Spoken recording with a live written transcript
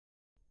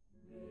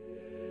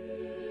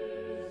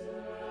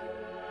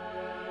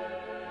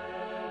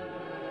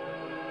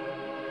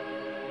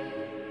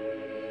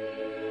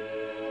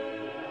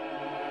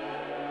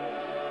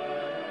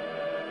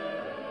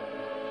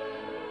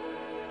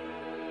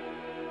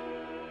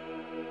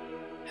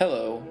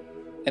Hello,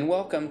 and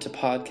welcome to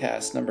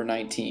podcast number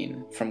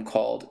 19 from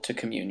Called to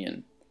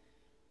Communion.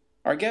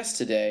 Our guest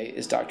today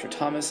is Dr.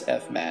 Thomas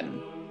F.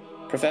 Madden,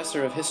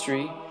 Professor of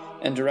History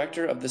and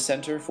Director of the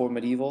Center for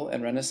Medieval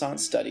and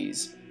Renaissance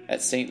Studies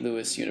at St.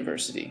 Louis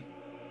University.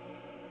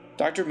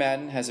 Dr.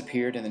 Madden has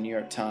appeared in the New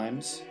York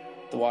Times,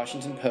 the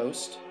Washington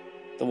Post,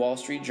 the Wall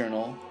Street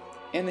Journal,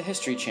 and the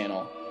History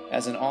Channel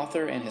as an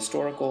author and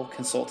historical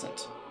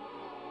consultant.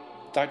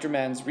 Dr.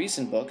 Madden's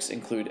recent books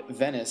include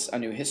Venice, A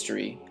New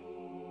History,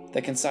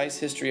 The Concise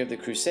History of the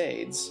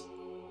Crusades,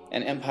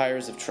 and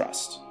Empires of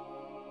Trust.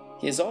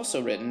 He has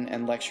also written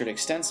and lectured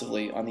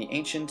extensively on the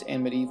ancient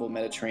and medieval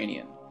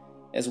Mediterranean,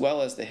 as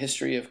well as the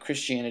history of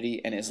Christianity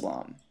and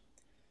Islam.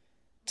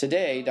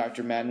 Today,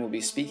 Dr. Madden will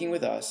be speaking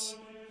with us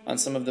on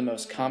some of the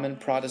most common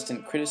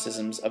Protestant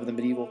criticisms of the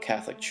medieval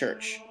Catholic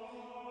Church,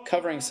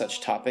 covering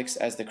such topics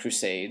as the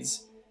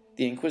Crusades,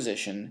 the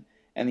Inquisition,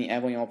 and the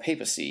Avignon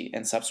Papacy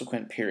and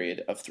subsequent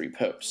period of 3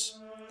 popes.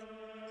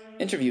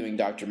 Interviewing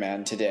Dr.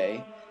 Madden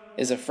today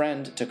is a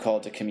friend to Call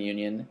to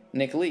Communion,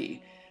 Nick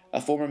Lee, a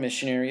former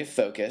missionary of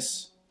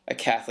Focus, a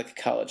Catholic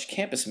college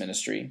campus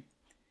ministry,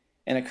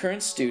 and a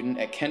current student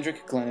at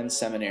Kendrick Glennon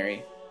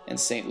Seminary in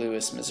St.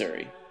 Louis,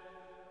 Missouri.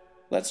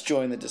 Let's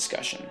join the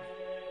discussion.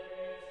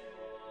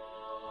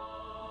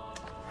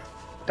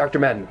 Dr.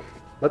 Madden,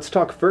 let's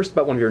talk first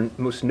about one of your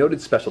most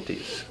noted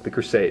specialties, the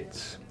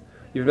Crusades.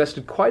 You've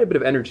invested quite a bit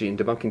of energy in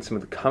debunking some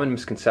of the common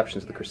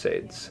misconceptions of the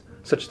Crusades,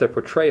 such as their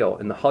portrayal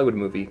in the Hollywood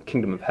movie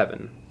Kingdom of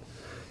Heaven.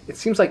 It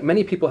seems like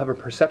many people have a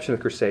perception of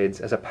the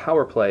Crusades as a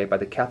power play by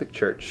the Catholic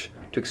Church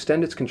to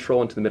extend its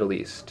control into the Middle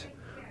East,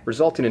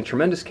 resulting in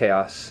tremendous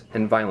chaos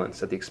and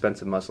violence at the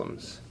expense of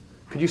Muslims.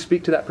 Could you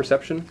speak to that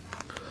perception?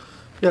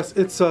 Yes,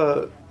 it's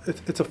a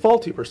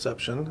faulty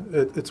perception.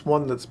 It's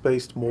one that's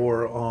based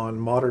more on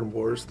modern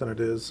wars than it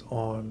is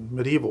on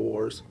medieval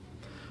wars.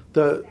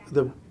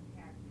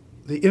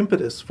 The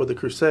impetus for the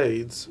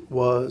Crusades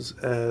was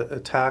an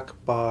attack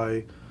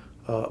by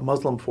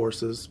Muslim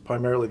forces,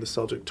 primarily the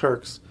Seljuk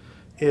Turks,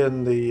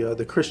 in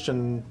the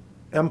Christian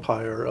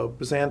Empire of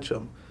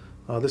Byzantium.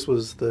 This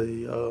was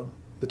the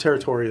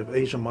territory of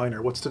Asia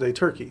Minor, what's today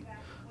Turkey.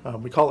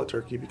 We call it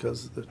Turkey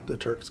because the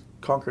Turks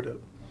conquered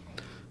it.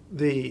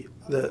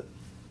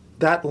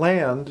 That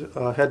land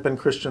had been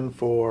Christian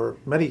for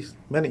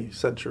many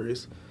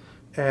centuries,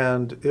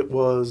 and it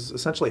was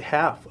essentially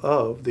half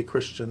of the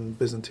Christian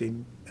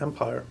Byzantine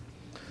Empire.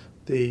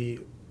 The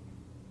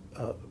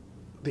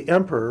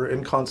emperor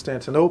in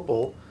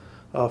Constantinople,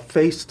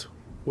 faced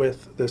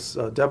with this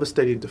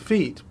devastating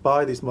defeat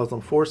by these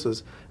Muslim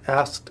forces,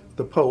 asked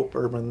the Pope,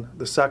 Urban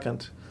II,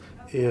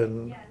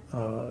 in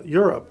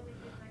Europe,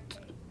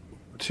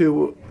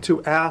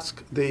 to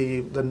ask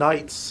the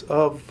knights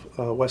of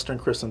Western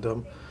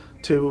Christendom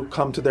to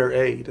come to their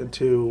aid and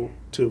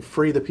to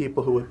free the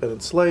people who had been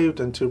enslaved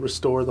and to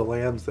restore the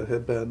lands that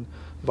had been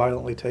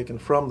violently taken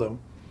from them.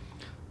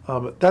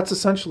 That's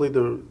essentially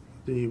the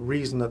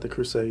reason that the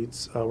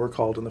Crusades were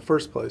called in the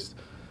first place.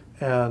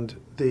 And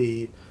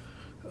the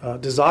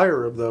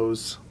desire of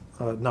those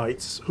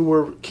knights, who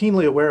were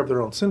keenly aware of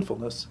their own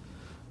sinfulness,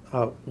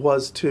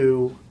 was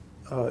to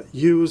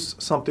use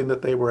something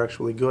that they were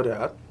actually good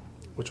at,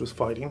 which was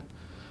fighting,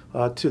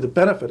 to the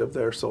benefit of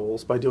their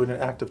souls by doing an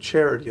act of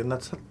charity. And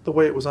that's the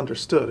way it was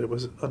understood. It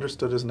was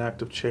understood as an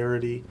act of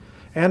charity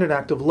and an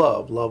act of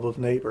love of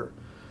neighbor.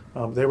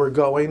 They were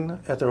going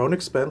at their own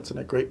expense and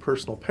at great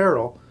personal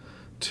peril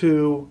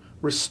to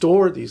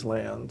restore these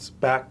lands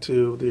back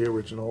to the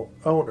original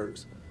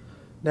owners.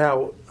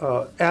 Now,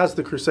 as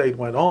the crusade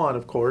went on,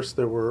 of course,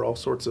 there were all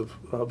sorts of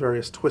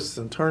various twists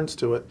and turns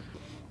to it.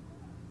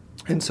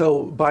 And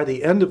so by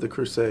the end of the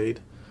crusade,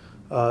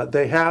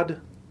 they had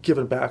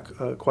given back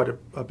quite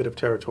a bit of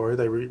territory.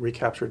 They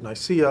recaptured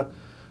Nicaea,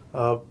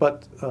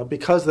 but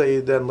because they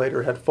then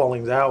later had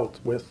fallings out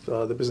with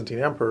the Byzantine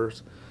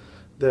emperors,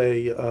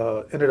 they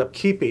ended up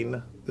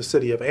keeping the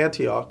city of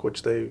Antioch,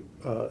 which they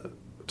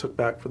took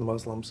back from the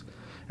Muslims.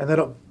 And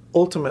then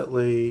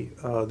ultimately,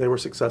 they were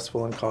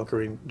successful in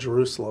conquering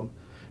Jerusalem.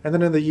 And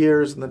then in the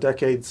years and the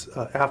decades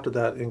after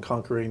that, in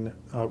conquering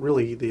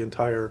really the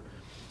entire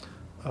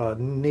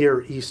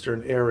Near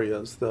Eastern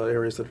areas, the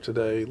areas that are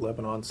today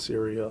Lebanon,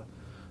 Syria,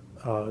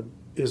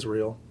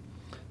 Israel.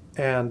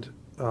 And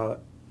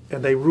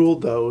they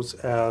ruled those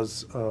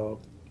as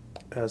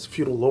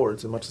feudal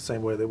lords in much the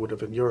same way they would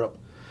have in Europe.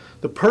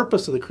 The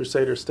purpose of the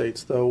Crusader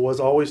states, though, was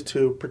always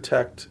to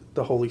protect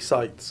the holy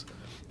sites.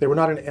 They were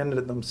not an end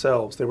in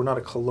themselves. They were not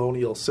a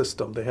colonial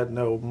system. They had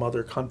no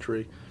mother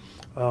country.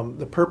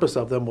 The purpose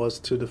of them was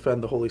to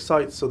defend the holy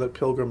sites so that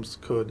pilgrims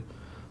could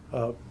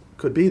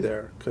be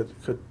there,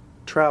 could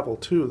travel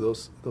to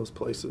those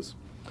places.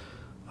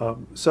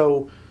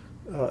 So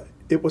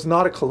it was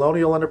not a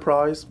colonial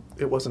enterprise.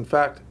 It was, in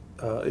fact,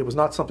 it was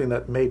not something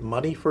that made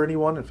money for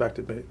anyone. In fact,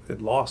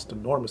 it lost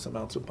enormous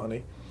amounts of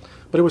money.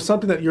 But it was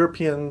something that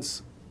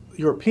Europeans,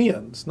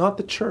 not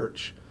the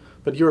church,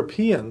 but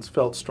Europeans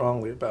felt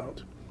strongly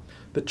about.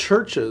 The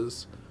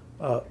church's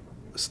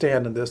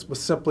stand in this was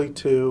simply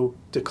to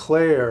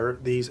declare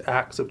these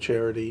acts of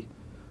charity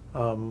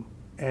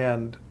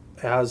and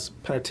as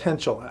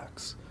penitential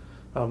acts.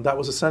 That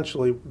was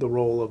essentially the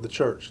role of the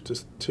church,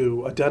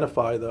 to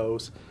identify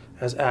those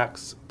as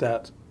acts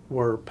that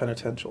were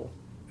penitential,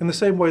 in the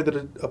same way that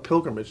a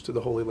pilgrimage to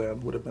the Holy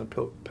Land would have been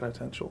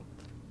penitential.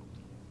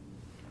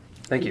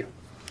 Thank you.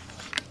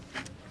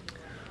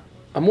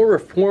 A more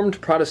reformed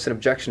Protestant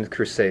objection to the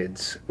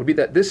Crusades would be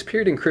that this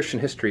period in Christian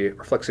history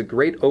reflects a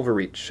great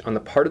overreach on the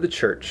part of the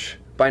Church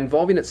by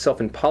involving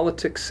itself in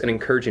politics and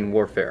encouraging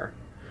warfare,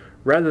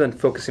 rather than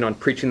focusing on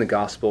preaching the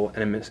gospel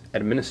and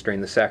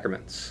administering the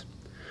sacraments.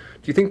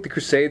 Do you think the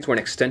Crusades were an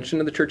extension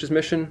of the Church's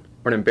mission,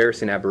 or an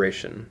embarrassing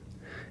aberration?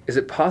 Is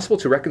it possible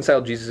to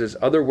reconcile Jesus'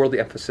 otherworldly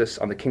emphasis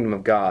on the kingdom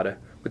of God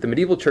with the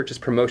medieval Church's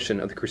promotion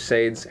of the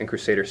Crusades and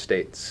Crusader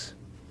states?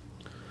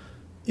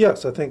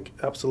 Yes, I think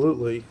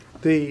absolutely.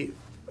 The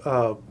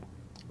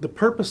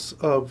purpose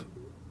of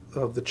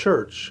the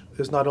Church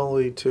is not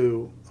only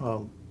to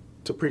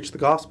preach the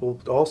gospel,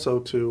 but also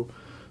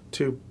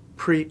to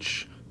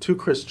preach to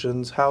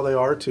Christians how they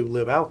are to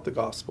live out the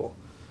gospel.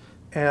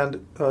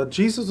 And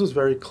Jesus was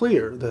very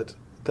clear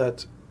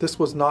that this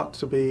was not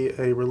to be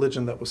a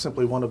religion that was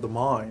simply one of the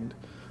mind,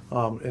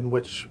 in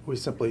which we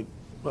simply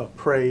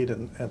prayed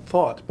and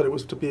thought, but it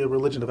was to be a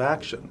religion of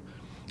action,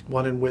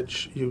 one in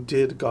which you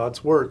did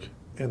God's work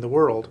in the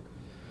world.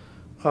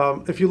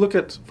 If you look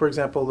at, for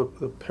example,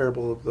 the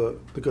parable of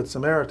the Good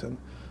Samaritan,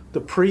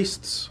 the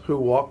priests who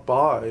walked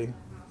by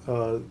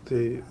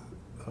the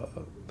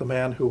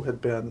man who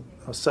had been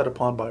set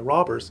upon by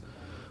robbers,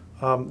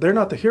 they're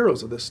not the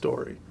heroes of this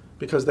story,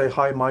 because they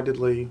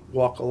high-mindedly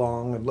walk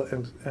along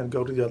and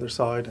go to the other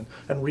side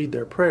and read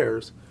their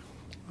prayers.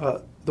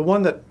 The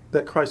one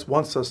that Christ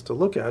wants us to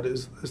look at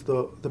is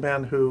the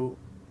man who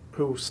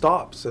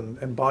stops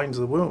and binds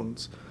the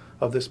wounds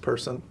of this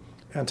person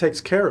and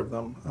takes care of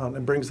them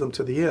and brings them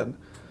to the inn.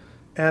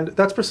 And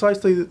that's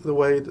precisely the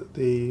way that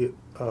the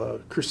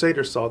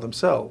Crusaders saw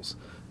themselves.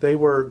 They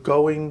were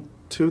going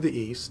to the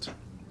East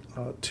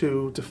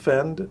to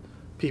defend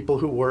people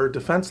who were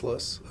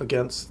defenseless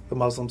against the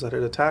Muslims that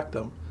had attacked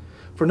them,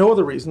 for no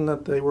other reason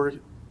that they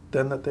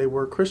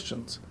were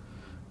Christians.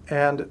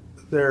 And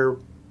their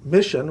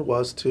mission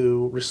was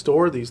to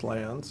restore these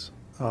lands,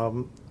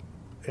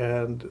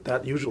 and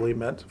that usually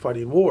meant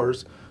fighting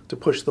wars to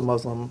push the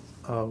Muslim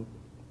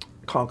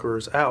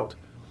conquerors out.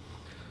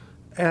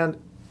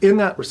 And in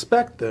that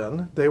respect,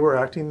 then, they were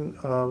acting,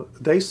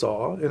 they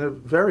saw, in a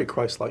very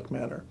Christ-like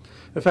manner.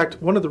 In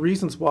fact, one of the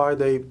reasons why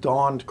they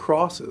donned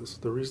crosses,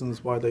 the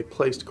reasons why they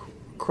placed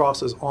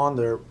crosses on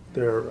their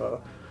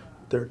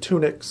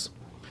tunics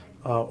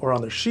or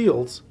on their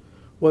shields,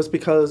 was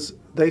because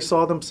they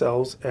saw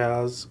themselves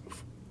as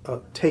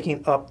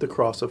taking up the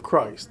cross of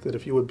Christ, that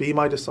if you would be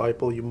my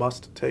disciple, you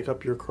must take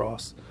up your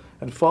cross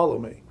and follow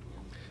me.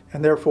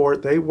 And therefore,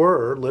 they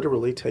were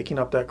literally taking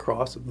up that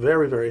cross, a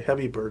very, very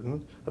heavy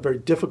burden, a very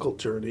difficult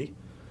journey,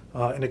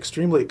 an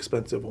extremely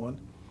expensive one.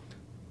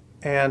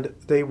 And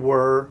they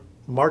were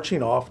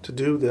marching off to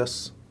do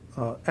this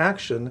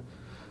action,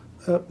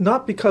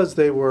 not because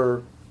they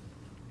were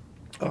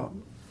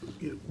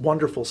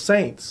wonderful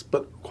saints,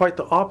 but quite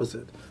the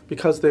opposite,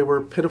 because they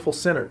were pitiful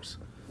sinners,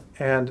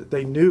 and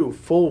they knew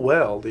full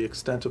well the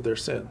extent of their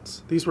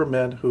sins. These were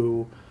men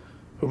who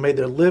made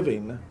their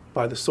living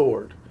by the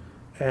sword,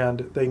 and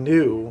they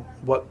knew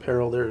what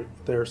peril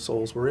their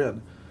souls were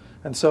in.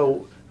 And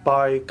so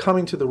by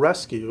coming to the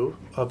rescue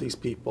of these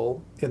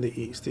people in the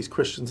East, these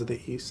Christians in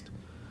the East,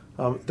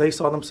 they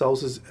saw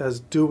themselves as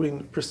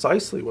doing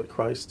precisely what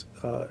Christ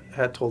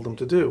had told them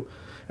to do.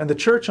 And the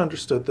church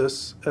understood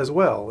this as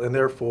well, and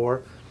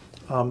therefore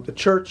the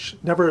church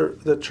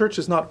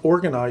is not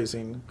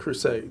organizing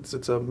crusades.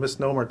 It's a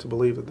misnomer to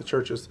believe that the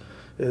church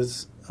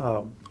is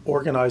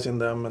organizing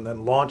them and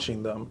then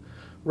launching them.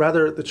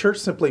 Rather, the church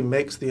simply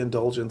makes the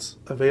indulgence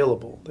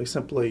available. They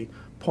simply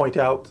point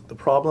out the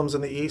problems in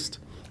the East,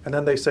 and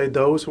then they say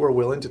those who are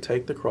willing to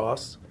take the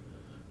cross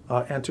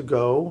and to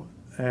go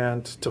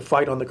and to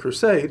fight on the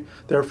crusade,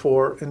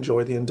 therefore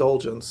enjoy the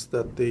indulgence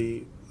that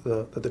the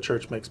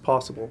church makes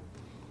possible.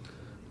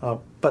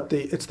 But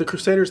it's the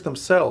Crusaders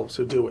themselves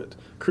who do it.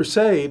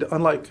 Crusade,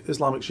 unlike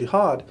Islamic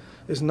Jihad,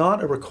 is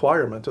not a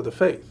requirement of the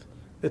faith.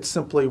 It's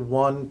simply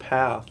one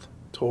path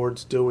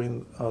towards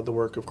doing the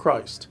work of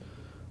Christ.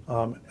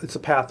 It's a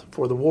path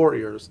for the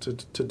warriors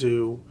to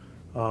do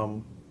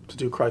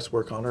Christ's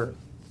work on earth.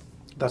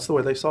 That's the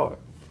way they saw it.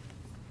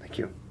 Thank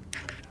you.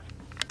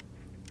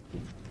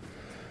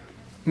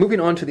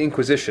 Moving on to the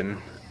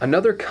Inquisition,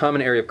 another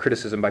common area of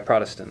criticism by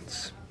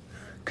Protestants.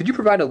 Could you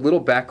provide a little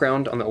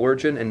background on the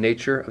origin and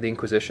nature of the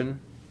Inquisition?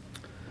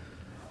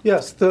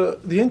 Yes, the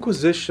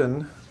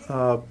Inquisition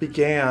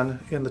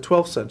began in the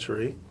 12th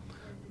century.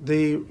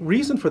 The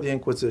reason for the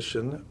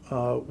Inquisition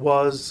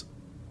was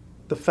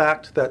the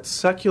fact that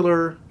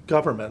secular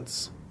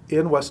governments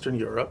in Western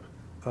Europe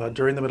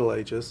during the Middle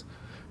Ages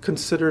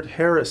considered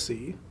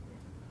heresy,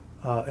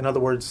 in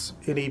other words,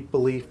 any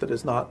belief that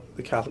is not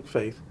the Catholic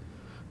faith,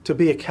 to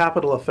be a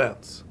capital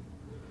offense.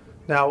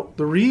 Now,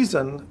 the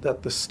reason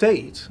that the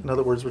state, in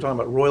other words, we're talking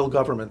about royal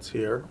governments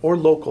here, or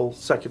local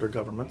secular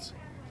governments,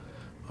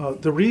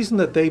 the reason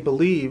that they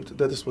believed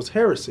that this was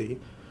heresy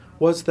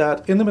was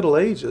that in the Middle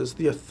Ages,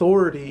 the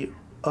authority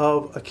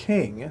of a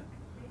king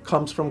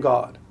comes from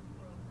God.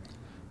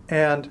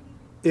 And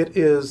it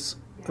is,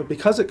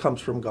 because it comes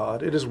from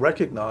God, it is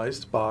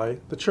recognized by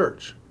the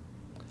church.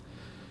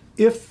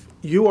 If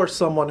you are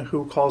someone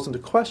who calls into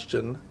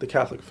question the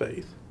Catholic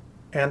faith,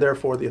 and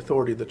therefore the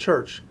authority of the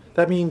church,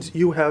 that means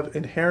you have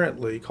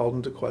inherently called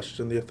into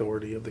question the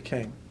authority of the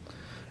king.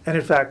 And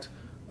in fact,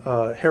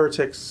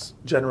 heretics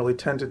generally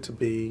tended to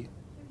be,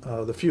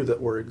 the few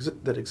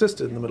that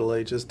existed in the Middle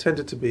Ages,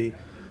 tended to be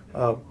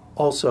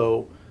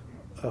also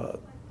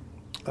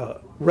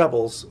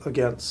rebels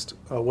against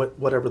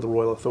whatever the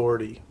royal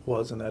authority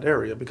was in that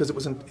area, because it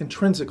was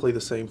intrinsically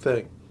the same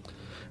thing.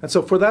 And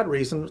so for that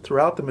reason,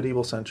 throughout the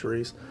medieval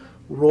centuries,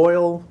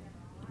 royal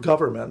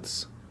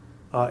governments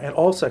and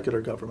all secular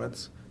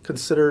governments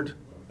considered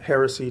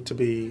heresy to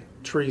be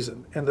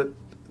treason, and that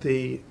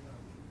the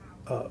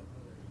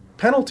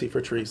penalty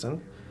for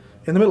treason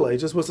in the Middle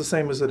Ages was the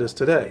same as it is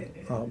today,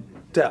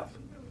 death.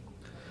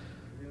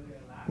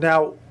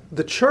 Now,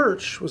 the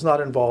church was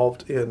not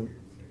involved in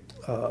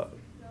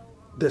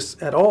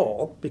this at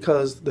all,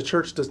 because the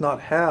church does not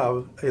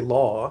have a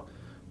law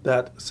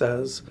that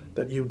says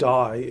that you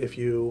die if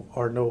you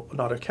are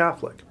not a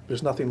Catholic.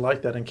 There's nothing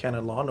like that in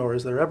canon law, nor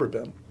has there ever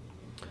been.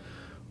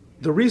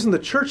 The reason the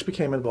church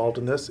became involved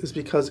in this is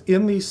because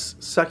in these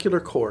secular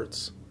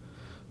courts,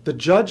 the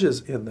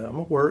judges in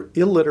them were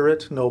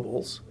illiterate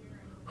nobles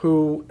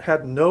who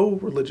had no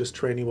religious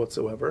training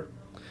whatsoever,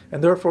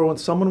 and therefore when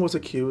someone was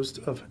accused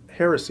of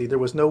heresy, there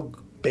was no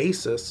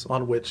basis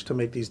on which to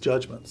make these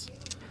judgments.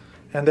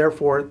 And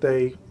therefore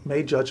they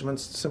made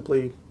judgments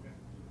simply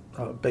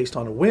based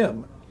on a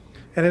whim.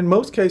 And in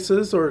most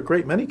cases, or a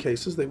great many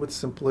cases, they would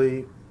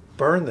simply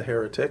burn the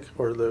heretic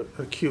or the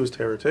accused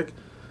heretic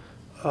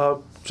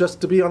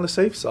just to be on the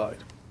safe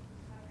side.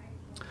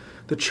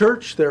 The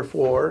church,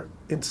 therefore,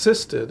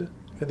 insisted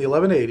in the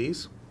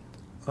 1180s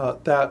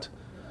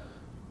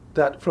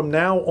that from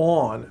now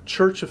on,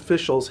 church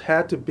officials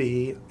had to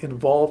be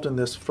involved in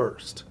this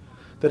first.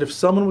 That if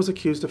someone was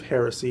accused of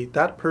heresy,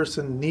 that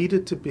person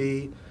needed to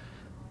be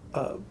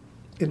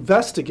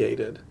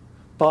investigated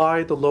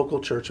by the local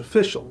church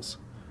officials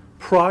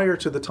prior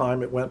to the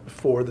time it went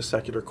before the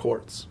secular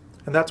courts.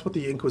 And that's what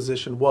the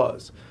Inquisition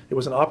was. It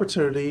was an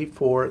opportunity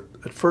for,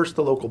 at first,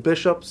 the local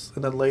bishops,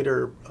 and then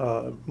later,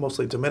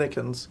 mostly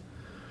Dominicans,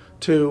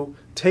 to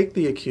take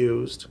the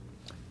accused,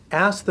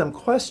 ask them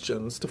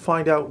questions to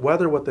find out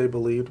whether what they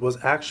believed was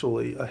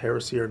actually a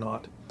heresy or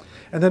not.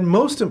 And then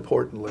most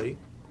importantly,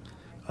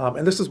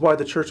 and this is why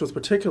the church was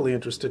particularly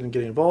interested in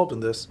getting involved in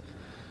this,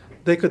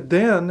 they could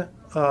then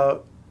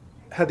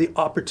have the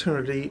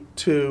opportunity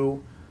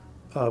to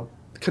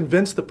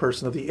convince the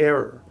person of the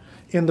error.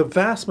 In the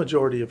vast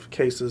majority of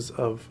cases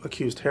of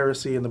accused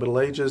heresy in the Middle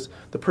Ages,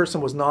 the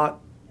person was not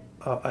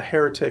a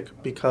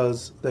heretic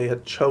because they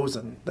had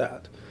chosen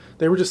that.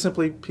 They were just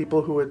simply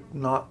people who had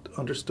not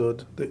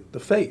understood the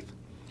faith.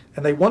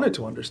 And they wanted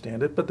to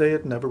understand it, but they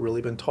had never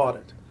really been taught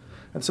it.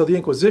 And so the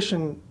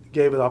Inquisition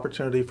gave an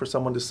opportunity for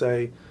someone to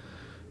say,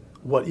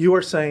 what you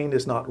are saying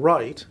is not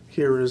right.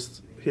 Here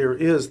is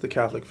the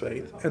Catholic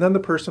faith. And then the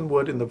person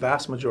would, in the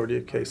vast majority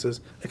of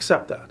cases,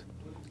 accept that.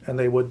 And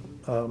they would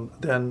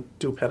then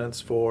do penance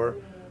for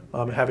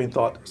having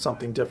thought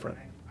something different.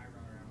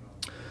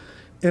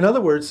 In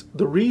other words,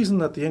 the reason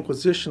that the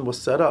Inquisition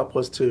was set up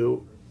was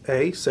to,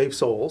 A, save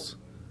souls,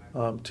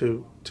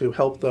 to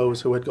help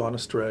those who had gone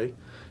astray,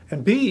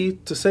 and B,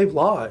 to save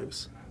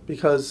lives,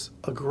 because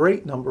a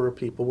great number of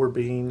people were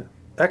being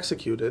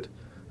executed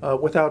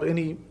without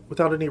any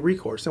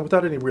recourse and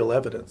without any real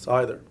evidence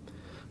either.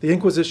 The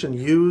Inquisition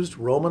used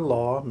Roman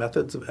law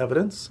methods of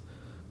evidence,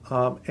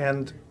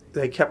 and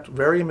they kept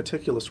very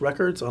meticulous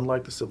records,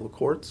 unlike the civil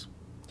courts.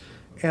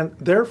 And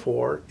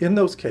therefore, in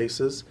those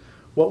cases,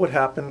 what would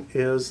happen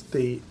is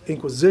the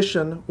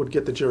Inquisition would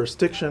get the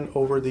jurisdiction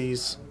over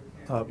these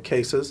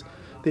cases.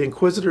 The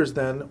inquisitors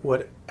then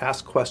would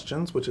ask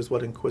questions, which is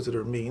what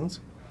inquisitor means,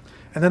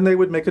 and then they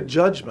would make a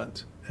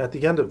judgment at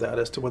the end of that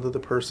as to whether the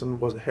person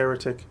was a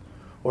heretic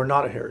or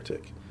not a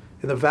heretic.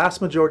 In the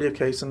vast majority of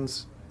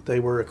cases, they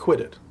were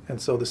acquitted,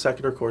 and so the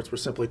secular courts were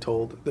simply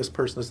told this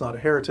person is not a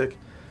heretic,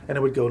 and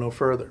it would go no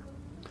further.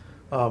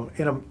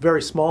 In a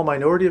very small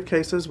minority of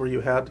cases where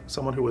you had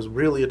someone who was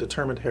really a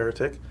determined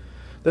heretic,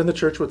 then the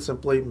church would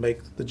simply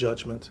make the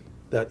judgment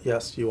that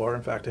yes, you are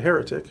in fact a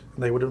heretic,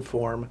 and they would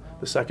inform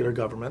the secular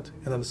government,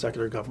 and then the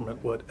secular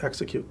government would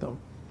execute them.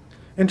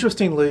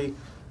 Interestingly,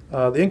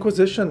 the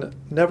Inquisition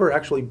never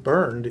actually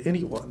burned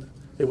anyone.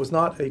 It was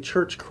not a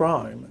church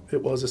crime,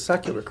 it was a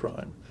secular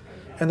crime.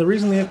 And the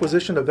reason the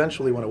Inquisition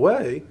eventually went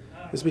away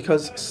is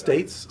because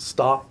states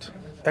stopped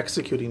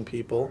executing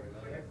people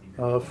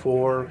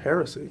for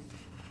heresy.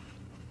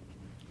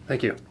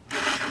 Thank you.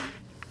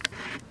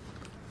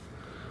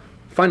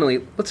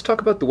 Finally, let's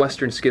talk about the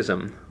Western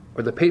Schism,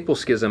 or the Papal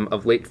Schism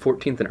of late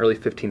 14th and early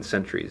 15th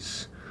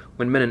centuries,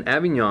 when men in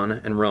Avignon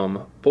and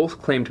Rome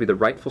both claimed to be the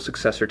rightful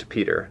successor to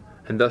Peter,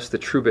 and thus the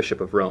true bishop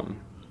of Rome.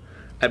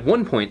 At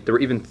one point, there were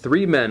even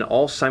 3 men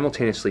all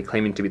simultaneously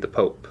claiming to be the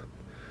Pope.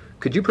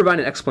 Could you provide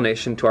an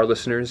explanation to our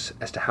listeners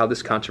as to how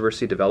this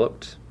controversy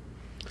developed?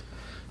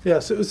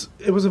 Yes,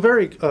 it was a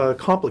very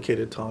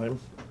complicated time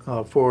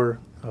for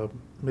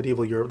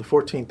medieval Europe. The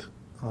 14th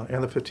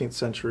and the 15th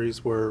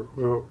centuries were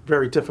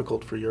very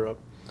difficult for Europe.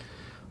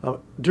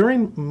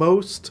 During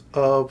most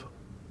of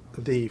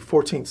the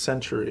 14th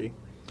century,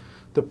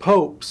 the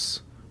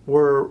popes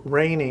were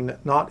reigning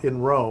not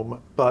in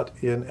Rome, but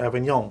in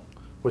Avignon,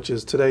 which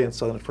is today in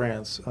southern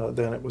France.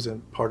 Then it was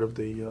in part of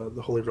the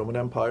Holy Roman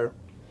Empire.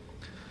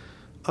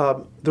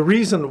 The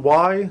reason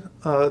why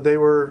they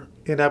were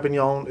in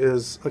Avignon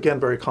is, again,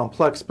 very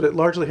complex, but it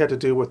largely had to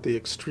do with the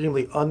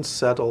extremely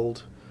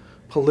unsettled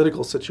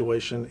political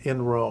situation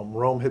in Rome.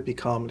 Rome had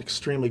become an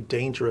extremely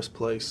dangerous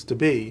place to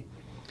be,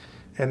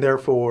 and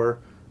therefore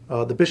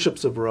the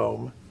bishops of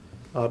Rome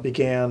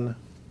began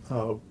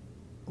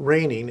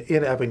reigning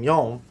in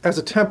Avignon as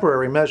a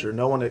temporary measure.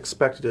 No one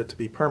expected it to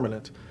be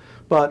permanent.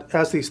 But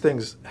as these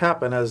things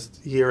happen, as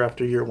year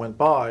after year went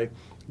by,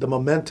 the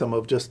momentum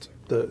of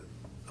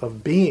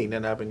being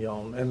in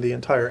Avignon and the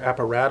entire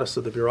apparatus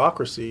of the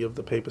bureaucracy of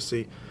the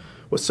papacy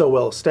was so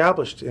well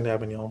established in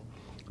Avignon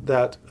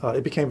that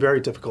it became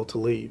very difficult to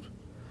leave.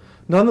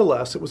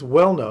 Nonetheless, it was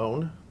well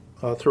known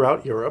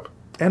throughout Europe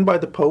and by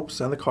the popes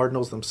and the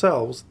cardinals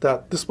themselves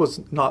that this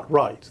was not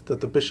right,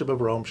 that the Bishop of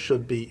Rome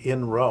should be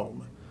in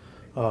Rome.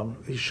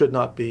 He should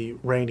not be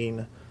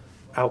reigning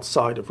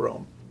outside of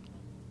Rome.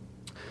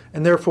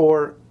 And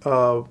therefore,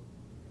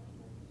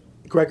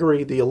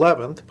 Gregory XI,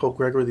 Pope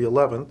Gregory XI,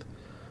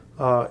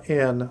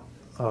 in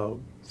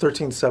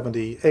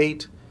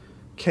 1378,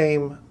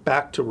 came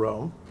back to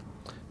Rome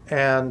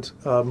and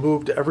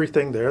moved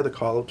everything there, the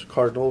college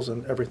cardinals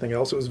and everything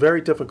else. It was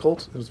very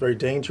difficult. It was very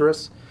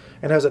dangerous.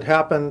 And as it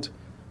happened,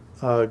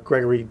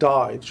 Gregory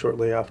died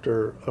shortly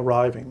after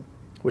arriving,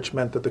 which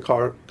meant that the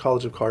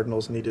College of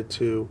Cardinals needed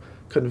to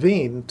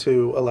convene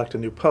to elect a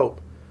new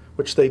pope,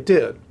 which they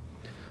did.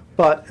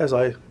 But as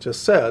I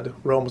just said,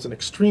 Rome was an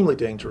extremely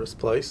dangerous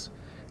place,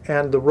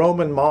 and the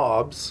Roman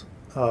mobs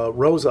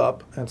rose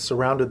up and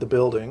surrounded the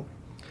building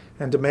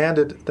and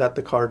demanded that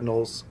the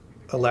cardinals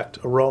elect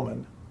a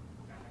Roman.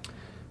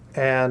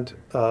 And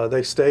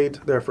they stayed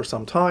there for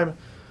some time.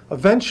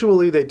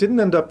 Eventually, they didn't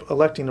end up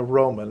electing a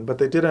Roman, but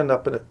they did end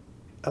up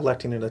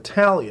electing an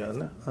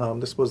Italian.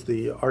 This was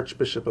the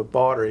Archbishop of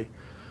Bari,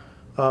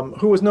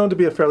 who was known to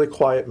be a fairly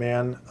quiet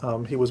man.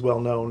 He was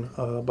well known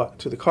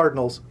to the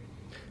cardinals,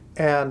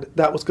 and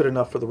that was good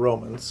enough for the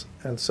Romans.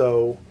 And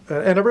so,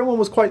 and everyone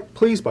was quite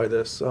pleased by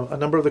this. A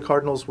number of the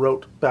cardinals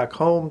wrote back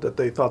home that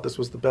they thought this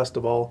was the best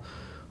of all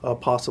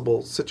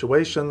possible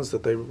situations,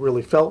 that they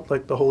really felt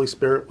like the Holy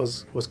Spirit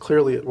was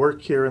clearly at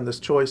work here in this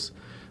choice,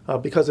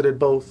 because it had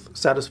both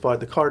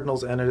satisfied the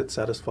cardinals and it had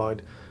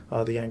satisfied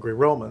the angry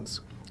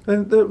Romans.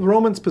 And the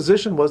Romans'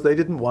 position was they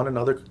didn't want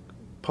another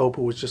pope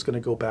who was just going to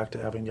go back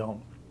to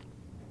Avignon.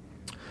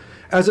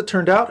 As it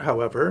turned out,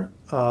 however,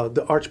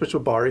 the Archbishop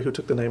of Bari, who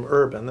took the name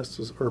Urban, this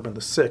was Urban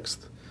VI,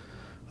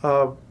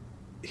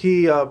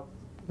 he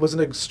was an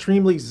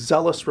extremely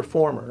zealous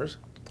reformer,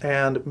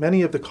 and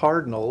many of the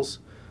cardinals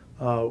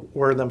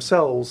were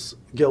themselves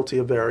guilty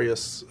of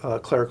various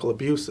clerical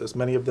abuses.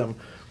 Many of them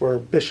were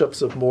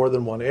bishops of more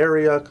than one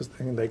area because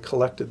they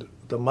collected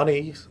the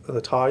money,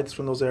 the tithes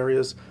from those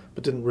areas,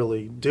 but didn't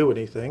really do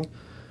anything.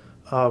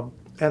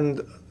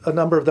 And a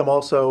number of them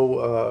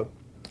also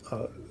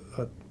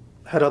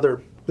had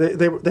other,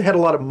 they had a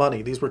lot of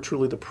money. These were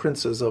truly the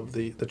princes of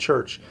the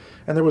church.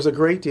 And there was a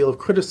great deal of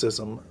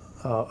criticism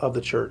of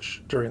the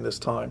church during this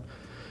time.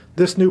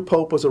 This new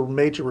pope was a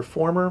major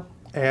reformer,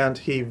 and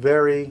he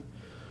very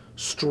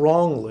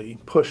strongly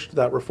pushed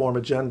that reform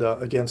agenda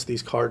against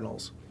these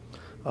cardinals,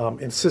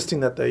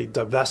 insisting that they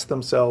divest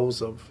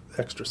themselves of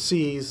extra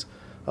sees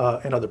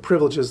and other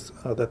privileges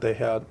that they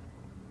had.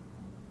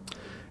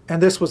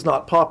 And this was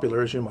not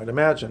popular, as you might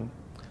imagine.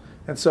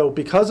 And so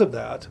because of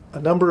that, a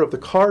number of the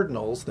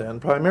cardinals then,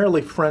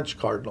 primarily French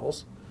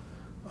cardinals,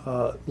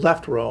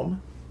 left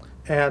Rome,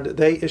 and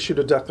they issued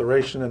a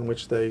declaration in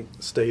which they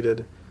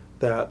stated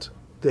that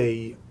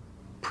the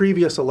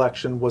previous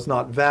election was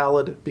not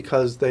valid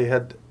because they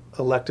had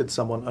elected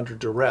someone under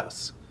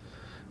duress,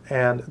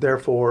 and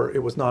therefore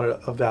it was not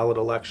a valid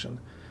election.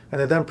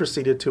 And they then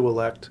proceeded to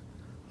elect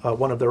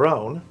one of their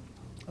own,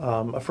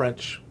 a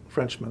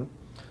Frenchman,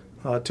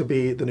 to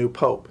be the new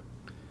pope.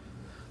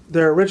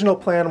 Their original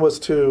plan was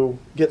to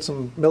get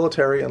some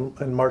military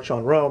and march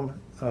on Rome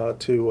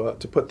to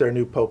put their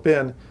new pope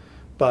in,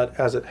 but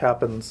as it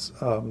happens,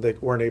 they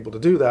weren't able to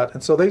do that,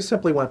 and so they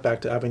simply went back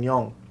to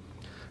Avignon.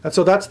 And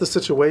so that's the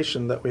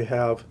situation that we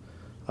have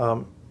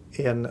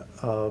in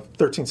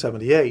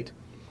 1378,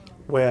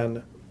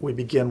 when we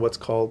begin what's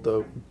called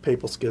the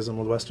Papal Schism,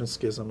 or the Western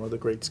Schism, or the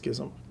Great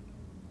Schism.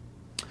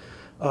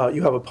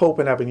 You have a pope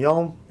in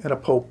Avignon and a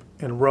pope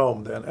in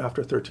Rome then,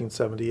 after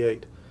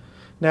 1378.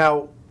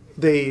 Now,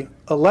 the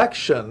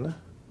election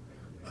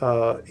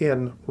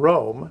in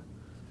Rome,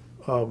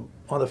 on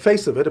the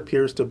face of it,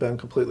 appears to have been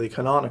completely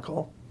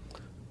canonical.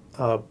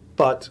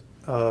 But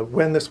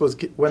when this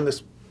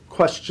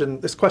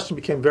this question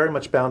became very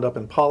much bound up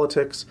in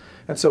politics,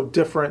 and so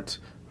different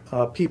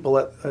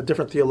people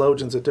different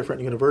theologians at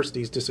different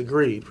universities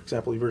disagreed. For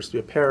example, University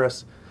of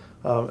Paris,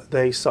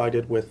 they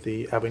sided with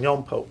the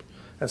Avignon Pope.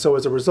 And so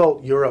as a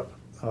result, Europe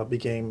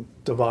became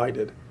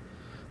divided.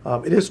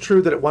 It is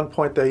true that at one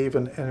point they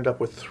even ended up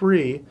with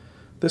three.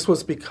 This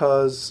was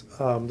because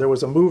there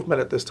was a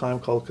movement at this time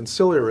called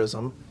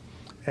conciliarism,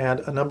 and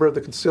a number of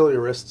the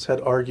conciliarists had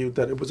argued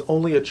that it was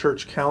only a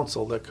church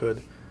council that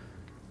could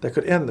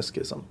end the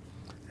schism.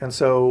 And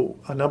so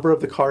a number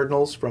of the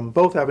cardinals from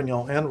both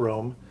Avignon and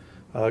Rome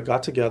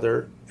got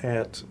together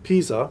at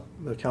Pisa,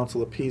 the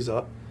Council of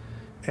Pisa,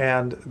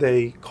 and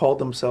they called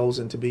themselves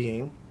into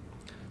being,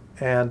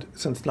 and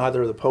since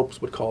neither of the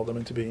popes would call them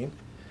into being.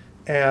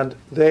 And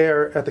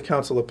there at the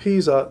Council of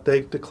Pisa,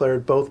 they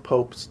declared both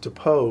popes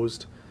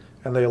deposed,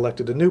 and they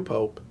elected a new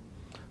pope.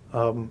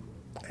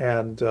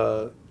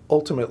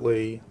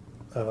 Ultimately,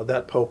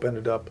 that pope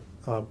ended up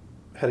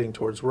heading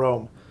towards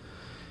Rome.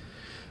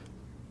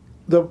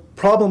 The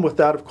problem with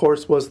that, of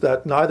course, was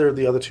that neither of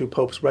the other two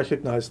popes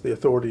recognized the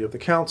authority of the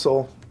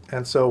council,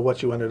 and so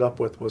what you ended up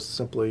with was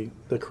simply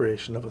the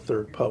creation of a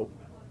third pope.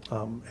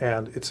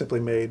 And it simply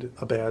made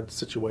a bad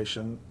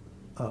situation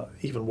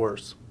even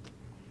worse.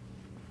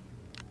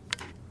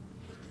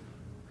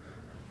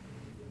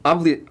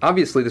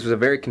 Obviously, this was a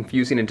very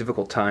confusing and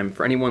difficult time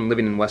for anyone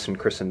living in Western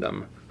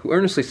Christendom, who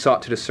earnestly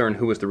sought to discern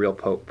who was the real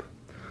pope.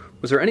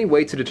 Was there any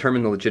way to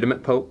determine the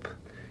legitimate pope?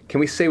 Can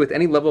we say with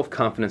any level of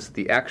confidence that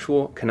the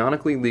actual,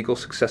 canonically legal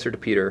successor to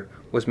Peter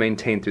was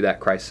maintained through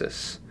that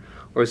crisis?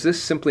 Or is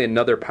this simply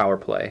another power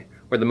play,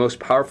 where the most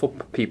powerful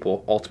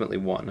people ultimately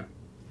won?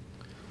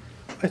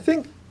 I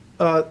think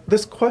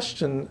this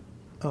question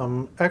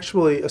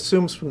actually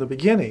assumes from the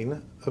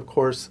beginning, of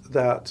course,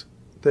 that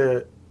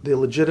the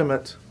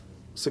legitimate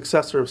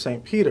successor of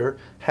St. Peter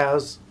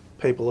has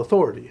papal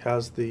authority,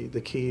 has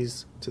the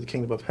keys to the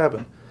kingdom of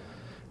heaven.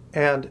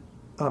 And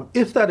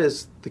if that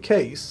is the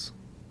case,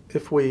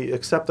 if we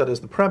accept that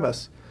as the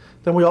premise,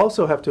 then we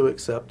also have to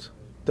accept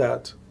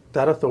that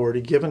that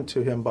authority given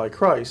to him by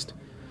Christ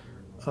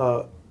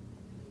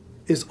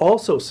is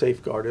also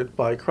safeguarded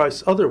by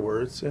Christ's other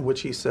words, in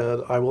which he said,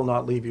 "I will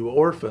not leave you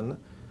orphan,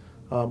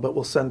 but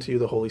will send to you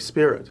the Holy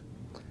Spirit."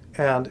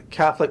 And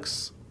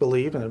Catholics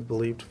believe, and have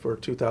believed for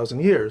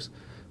 2,000 years,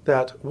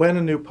 that when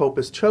a new pope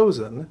is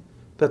chosen,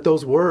 that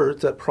those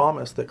words, that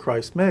promise that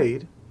Christ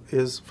made,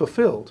 is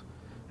fulfilled,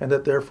 and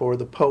that therefore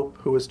the pope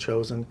who is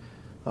chosen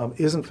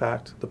is in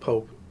fact the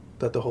pope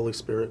that the Holy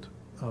Spirit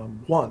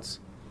wants,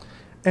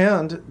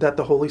 and that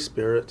the Holy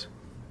Spirit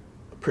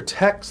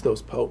protects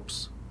those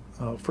popes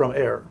from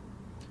error.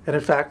 And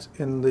in fact,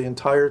 in the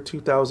entire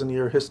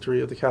 2,000-year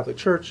history of the Catholic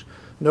Church,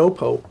 no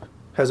pope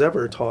has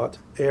ever taught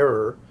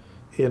error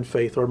in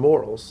faith or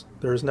morals.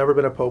 There has never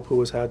been a pope who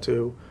has had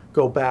to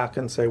go back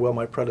and say, well,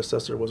 my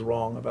predecessor was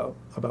wrong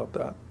about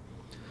that.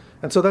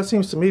 And so that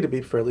seems to me to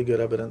be fairly good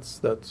evidence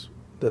that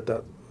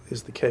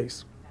is the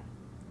case.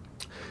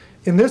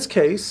 In this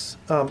case,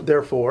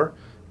 therefore,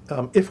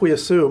 if we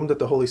assume that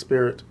the Holy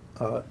Spirit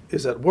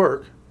is at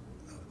work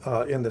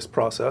in this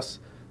process,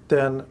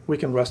 then we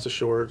can rest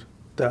assured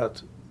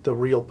that the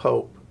real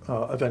pope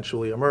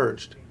eventually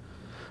emerged.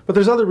 But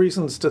there's other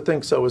reasons to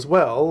think so as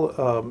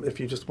well. If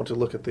you just want to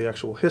look at the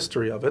actual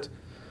history of it,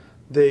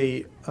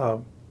 the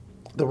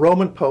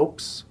Roman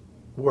popes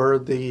were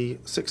the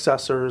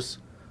successors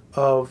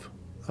of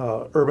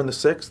Urban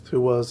VI,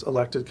 who was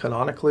elected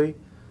canonically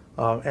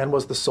and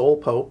was the sole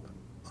pope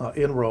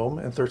in Rome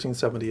in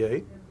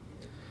 1378.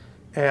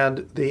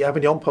 And the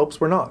Avignon popes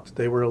were not.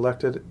 They were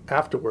elected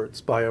afterwards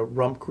by a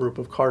rump group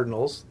of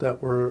cardinals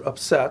that were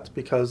upset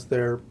because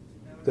their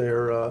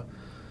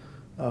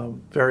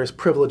various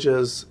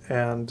privileges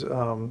and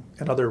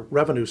other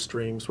revenue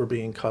streams were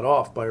being cut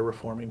off by a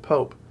reforming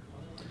pope.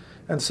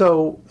 And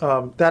so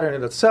that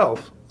in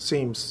itself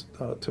seems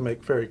to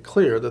make very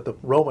clear that the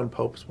Roman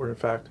popes were in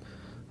fact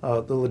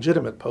the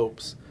legitimate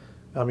popes.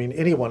 I mean,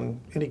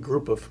 any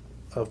group of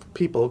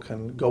people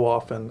can go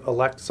off and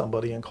elect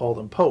somebody and call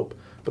them pope,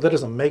 but that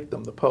doesn't make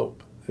them the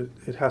pope.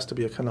 It has to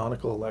be a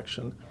canonical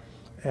election,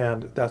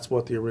 and that's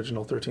what the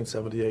original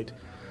 1378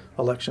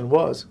 election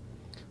was.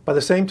 By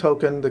the same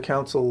token, the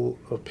Council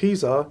of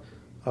Pisa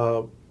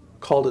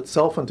called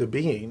itself into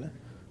being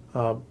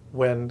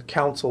when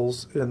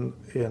councils in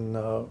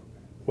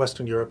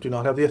Western Europe do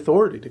not have the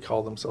authority to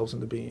call themselves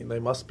into being. They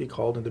must be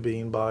called into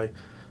being by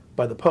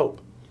the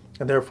Pope,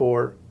 and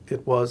therefore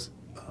it was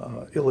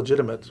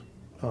illegitimate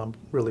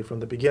really from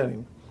the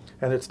beginning.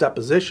 And its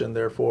deposition,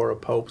 therefore,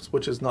 of popes,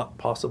 which is not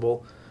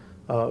possible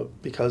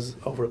because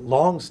over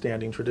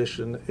long-standing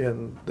tradition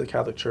in the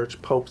Catholic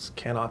Church, popes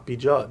cannot be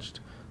judged.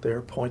 They're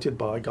appointed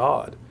by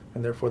God,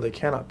 and therefore they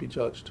cannot be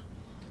judged.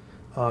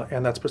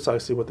 And that's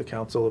precisely what the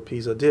Council of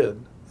Pisa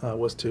did,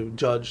 was to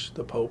judge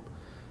the Pope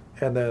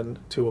and then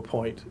to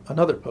appoint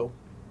another Pope.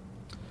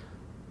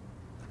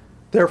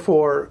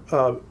 Therefore,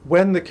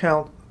 when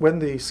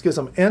the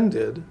schism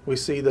ended, we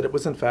see that it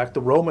was in fact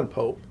the Roman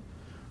Pope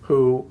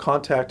who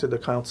contacted the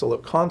Council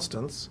of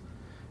Constance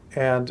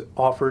and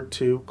offered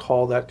to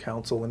call that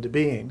council into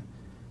being.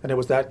 And it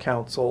was that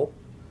council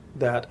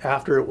that,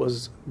 after it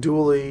was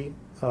duly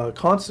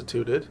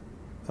constituted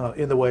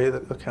in the way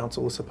that a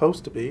council is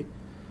supposed to be,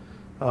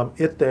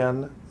 it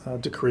then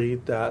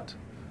decreed that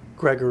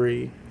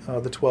Gregory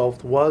the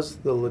 12th was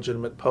the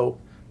legitimate pope,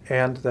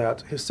 and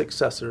that his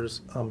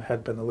successors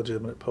had been the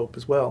legitimate pope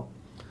as well.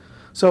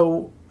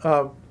 So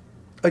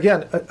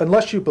again,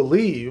 unless you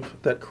believe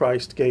that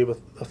Christ gave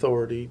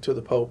authority to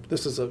the pope,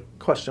 this is a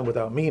question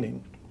without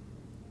meaning.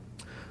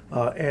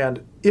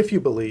 And if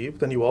you believe,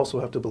 then you also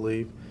have to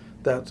believe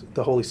that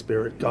the Holy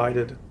Spirit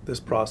guided this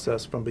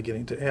process from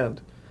beginning to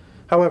end.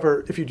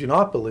 However, if you do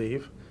not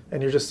believe,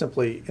 and you're just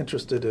simply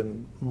interested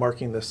in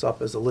marking this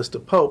up as a list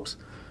of popes,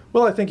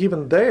 well, I think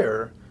even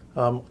there,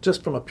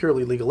 just from a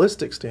purely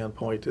legalistic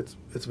standpoint,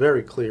 it's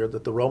very clear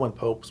that the Roman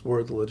popes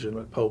were the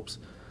legitimate popes,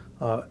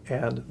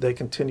 and they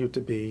continued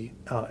to be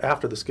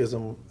after the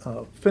schism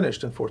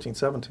finished in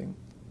 1417.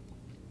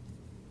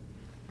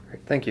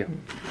 Great, thank you.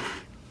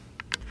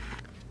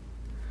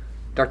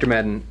 Dr.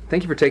 Madden,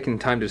 thank you for taking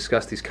time to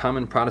discuss these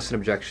common Protestant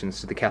objections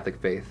to the Catholic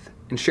faith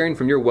and sharing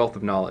from your wealth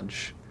of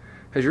knowledge.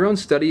 Has your own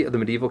study of the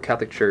medieval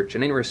Catholic Church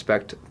in any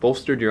respect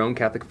bolstered your own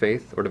Catholic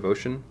faith or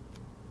devotion?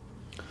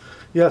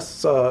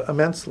 Yes,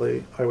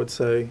 immensely, I would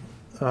say.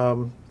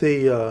 I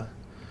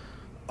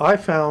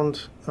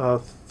found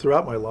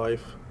throughout my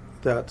life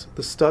that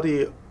the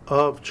study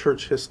of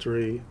church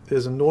history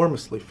is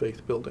enormously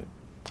faith-building.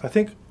 I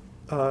think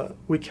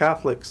we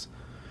Catholics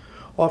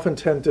often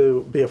tend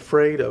to be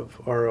afraid of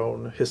our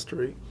own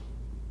history.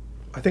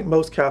 I think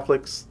most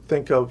Catholics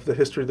think of the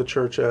history of the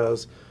church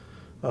as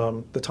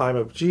the time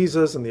of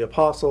Jesus and the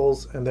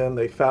apostles, and then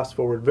they fast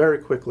forward very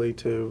quickly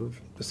to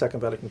the Second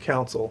Vatican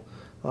Council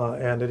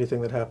and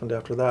anything that happened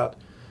after that.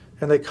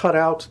 And they cut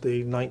out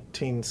the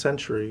 19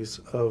 centuries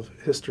of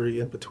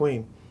history in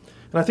between.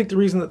 And I think the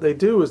reason that they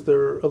do is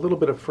they're a little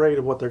bit afraid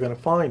of what they're going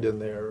to find in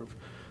there.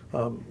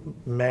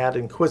 Mad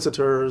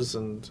inquisitors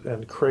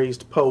and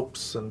crazed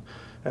popes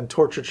and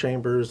torture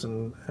chambers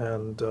and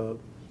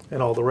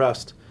all the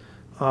rest.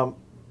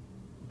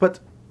 But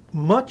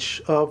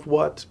much of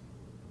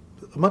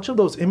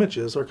those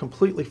images are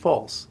completely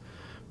false.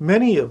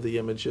 Many of the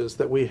images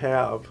that we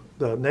have,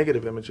 the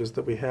negative images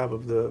that we have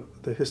of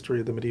the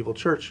history of the medieval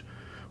church,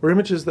 were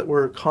images that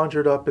were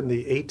conjured up in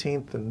the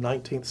 18th and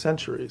 19th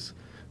centuries.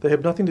 They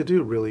have nothing to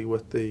do really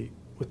with the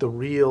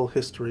real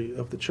history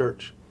of the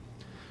church.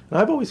 And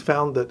I've always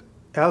found that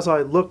as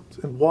I looked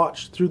and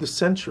watched through the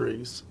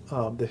centuries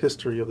the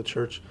history of the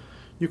church,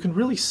 you can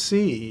really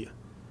see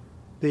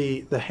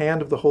the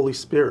hand of the Holy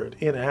Spirit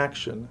in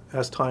action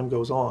as time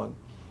goes on.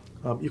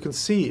 You can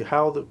see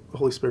how the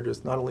Holy Spirit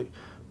is not only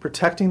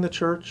protecting the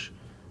church,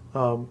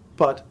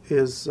 but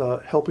is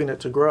helping it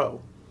to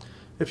grow.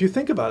 If you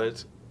think about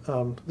it,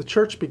 the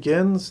church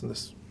begins in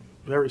this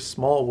very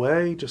small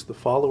way, just the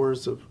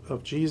followers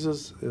of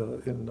Jesus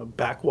in a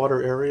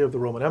backwater area of the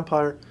Roman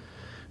Empire,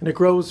 and it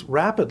grows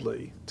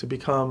rapidly to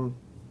become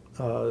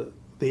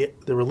the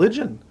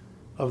religion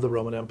of the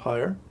Roman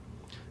Empire,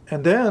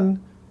 and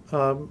then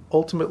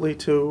ultimately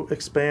to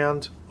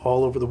expand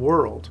all over the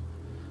world.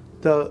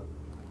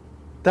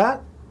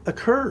 That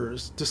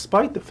occurs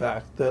despite the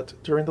fact that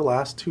during the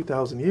last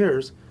 2,000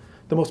 years,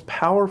 the most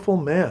powerful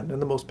men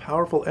and the most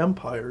powerful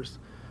empires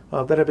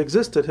that have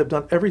existed have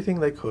done everything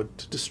they could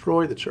to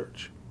destroy the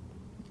church.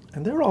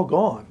 And they're all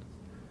gone.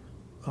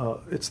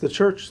 It's the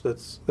church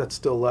that's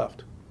still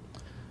left.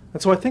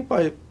 And so I think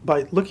by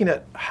looking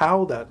at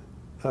how that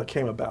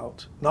came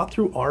about, not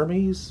through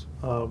armies,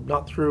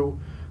 not through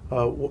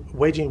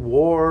waging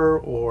war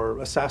or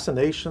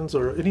assassinations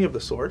or any of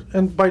the sort,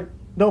 and by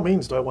no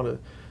means do I want to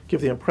give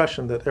the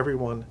impression that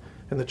everyone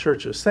in the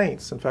church is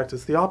saints. In fact,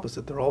 it's the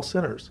opposite. They're all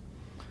sinners.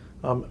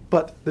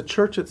 But the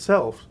church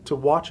itself, to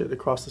watch it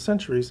across the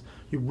centuries,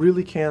 you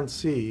really can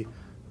see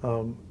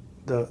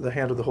the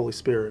hand of the Holy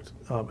Spirit.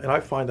 And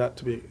I find that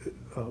to be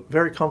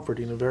very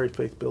comforting and very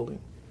faith-building.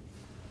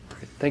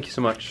 Thank you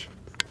so much.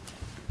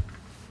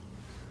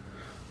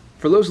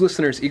 For those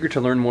listeners eager to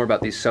learn more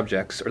about these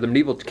subjects, or the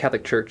medieval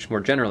Catholic Church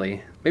more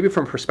generally, maybe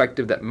from a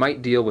perspective that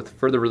might deal with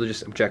further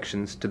religious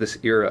objections to this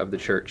era of the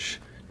Church,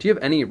 do you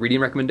have any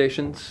reading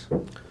recommendations?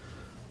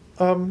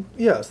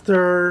 Yes,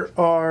 there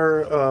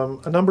are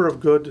a number of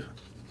good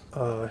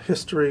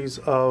histories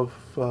of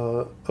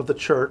the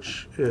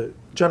Church,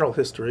 general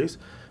histories.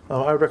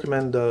 I would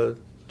recommend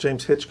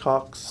James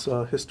Hitchcock's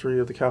History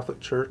of the Catholic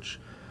Church.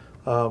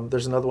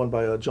 There's another one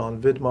by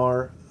John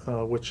Vidmar,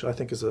 which I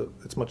think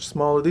it's much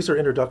smaller. These are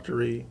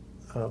introductory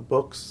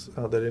books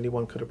that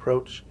anyone could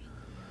approach.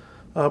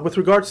 With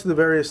regards to the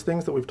various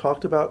things that we've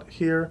talked about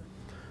here,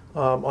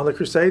 on the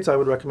Crusades, I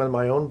would recommend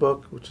my own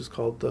book, which is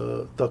called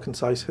The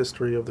Concise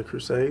History of the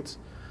Crusades.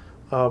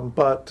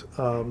 But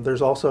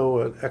there's also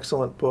an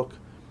excellent book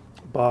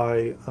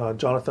by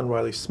Jonathan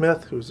Riley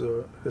Smith, who's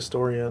a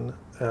historian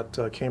at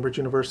Cambridge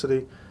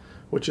University,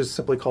 which is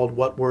simply called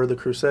What Were the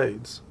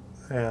Crusades?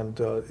 And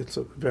it's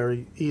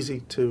very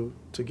easy to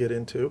get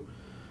into.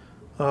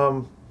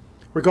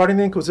 Regarding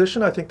the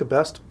Inquisition, I think the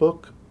best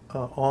book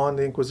on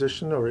the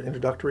Inquisition, or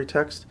introductory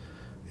text,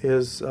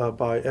 is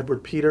by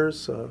Edward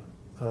Peters, a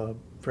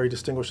very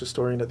distinguished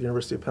historian at the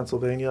University of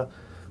Pennsylvania,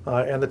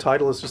 and the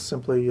title is just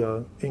simply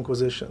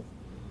Inquisition.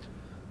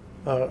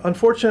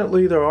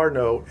 Unfortunately, there are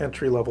no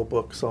entry-level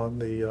books on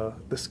the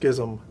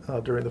schism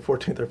during the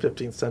 14th or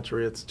 15th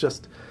century. It's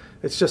just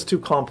too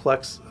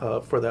complex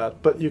for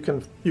that. But you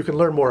can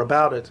learn more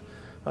about it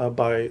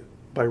by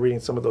reading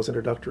some of those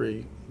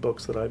introductory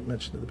books that I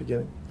mentioned at the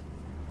beginning.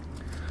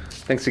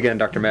 Thanks again,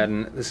 Dr.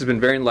 Madden. This has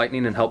been very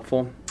enlightening and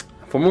helpful.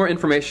 For more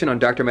information on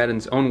Dr.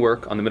 Madden's own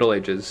work on the Middle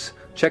Ages,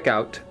 check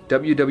out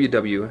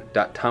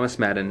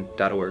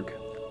www.thomasmadden.org.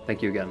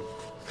 Thank you again.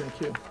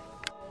 Thank you.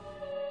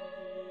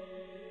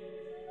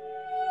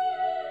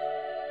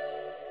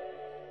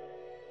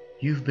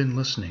 You've been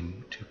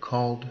listening to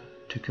Called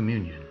to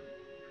Communion.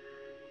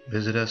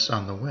 Visit us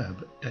on the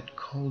web at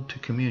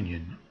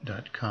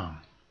calledtocommunion.com.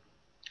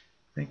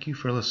 Thank you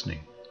for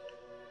listening,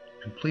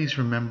 and please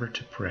remember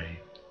to pray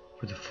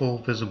for the full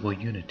visible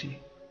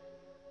unity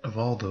of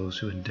all those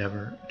who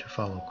endeavor to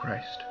follow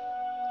Christ.